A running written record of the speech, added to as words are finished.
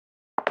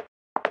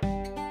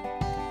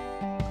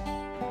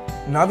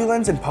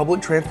NaviLens in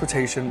public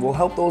transportation will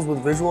help those with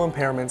visual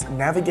impairments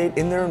navigate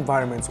in their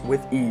environments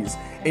with ease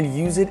and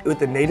use it with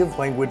the native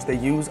language they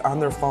use on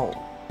their phone.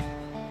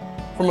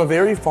 From a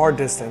very far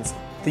distance,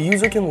 the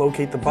user can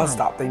locate the bus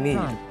stop they need.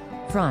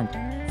 Front,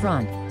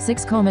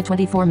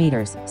 6,24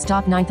 meters,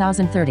 stop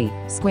 9030,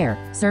 square,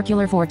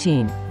 circular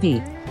 14,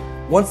 feet.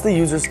 Once the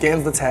user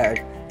scans the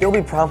tag, they'll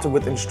be prompted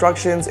with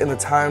instructions and the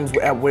times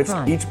at which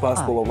each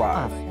bus will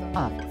arrive.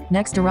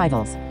 Next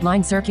arrivals,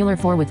 line circular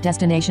 4 with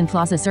destination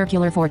Plaza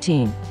circular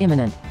 14,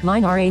 imminent.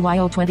 Line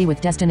RAYO 20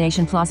 with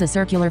destination Plaza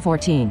circular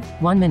 14,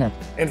 1 minute.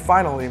 And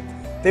finally,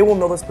 they will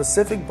know the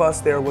specific bus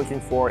they are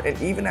looking for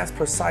and even as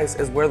precise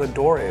as where the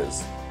door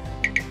is.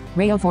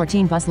 Rayo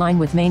 14 bus line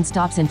with main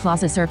stops in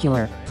Plaza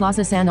Circular,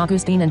 Plaza San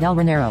Agustin and El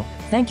Renero.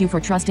 Thank you for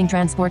trusting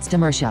Transports de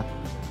Murcia.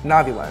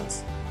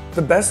 NaviLens,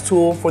 the best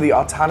tool for the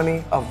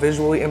autonomy of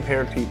visually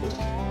impaired people.